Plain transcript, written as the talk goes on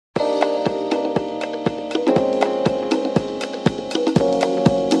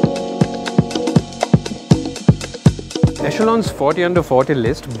Echelon's 40 under 40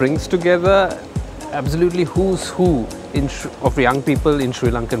 list brings together absolutely who's who of young people in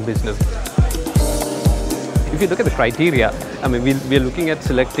Sri Lankan business. If you look at the criteria, I mean, we're looking at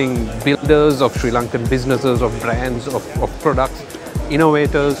selecting builders of Sri Lankan businesses, of brands, of products,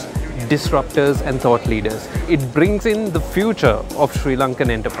 innovators, disruptors and thought leaders. It brings in the future of Sri Lankan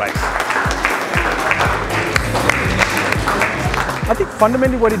enterprise. I think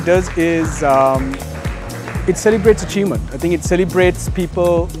fundamentally what it does is it celebrates achievement. I think it celebrates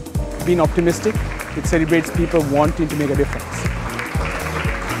people being optimistic. It celebrates people wanting to make a difference.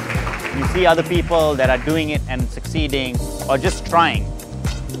 You see other people that are doing it and succeeding or just trying.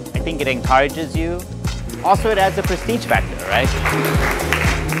 I think it encourages you. Also, it adds a prestige factor, right?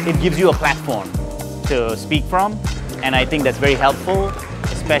 It gives you a platform to speak from, and I think that's very helpful,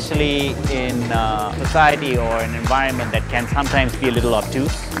 especially in society or an environment that can sometimes be a little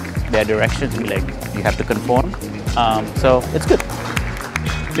obtuse. Their directions be like, you have to conform. So it's good.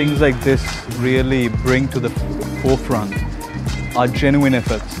 Things like this really bring to the forefront our genuine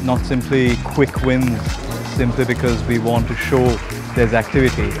efforts, not simply quick wins, simply because we want to show there's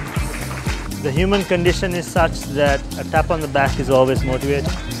activity. The human condition is such that a tap on the back is always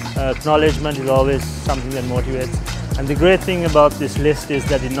motivating. Acknowledgement is always something that motivates. And the great thing about this list is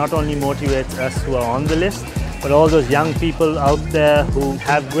that it not only motivates us who are on the list, but all those young people out there who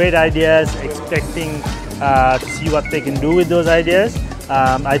have great ideas, expecting to see what they can do with those ideas.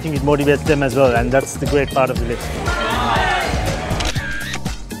 I think it motivates them as well, and that's the great part of the list.